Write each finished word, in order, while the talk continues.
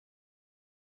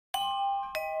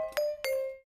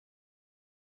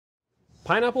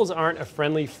Pineapples aren't a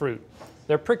friendly fruit.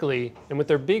 They're prickly, and with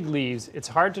their big leaves, it's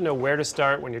hard to know where to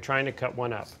start when you're trying to cut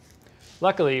one up.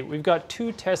 Luckily, we've got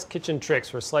 2 test kitchen tricks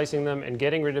for slicing them and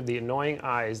getting rid of the annoying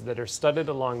eyes that are studded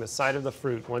along the side of the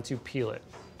fruit once you peel it.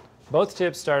 Both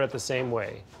tips start out the same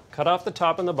way. Cut off the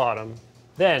top and the bottom,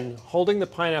 then, holding the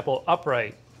pineapple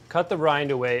upright, cut the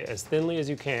rind away as thinly as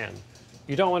you can.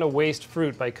 You don't want to waste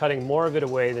fruit by cutting more of it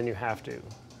away than you have to.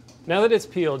 Now that it's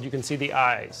peeled, you can see the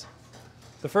eyes.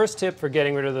 The first tip for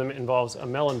getting rid of them involves a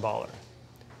melon baller.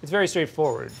 It's very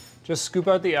straightforward. Just scoop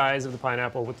out the eyes of the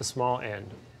pineapple with the small end.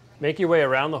 Make your way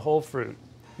around the whole fruit.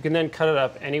 You can then cut it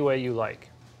up any way you like.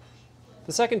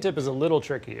 The second tip is a little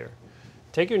trickier.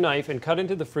 Take your knife and cut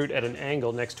into the fruit at an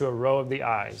angle next to a row of the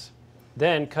eyes.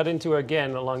 Then cut into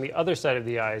again along the other side of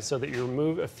the eyes so that you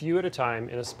remove a few at a time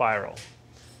in a spiral.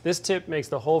 This tip makes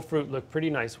the whole fruit look pretty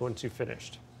nice once you've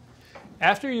finished.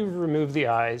 After you've removed the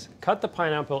eyes, cut the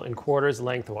pineapple in quarters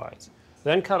lengthwise.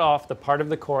 Then cut off the part of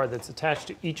the core that's attached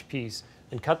to each piece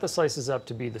and cut the slices up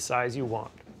to be the size you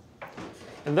want.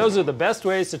 And those are the best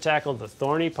ways to tackle the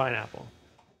thorny pineapple.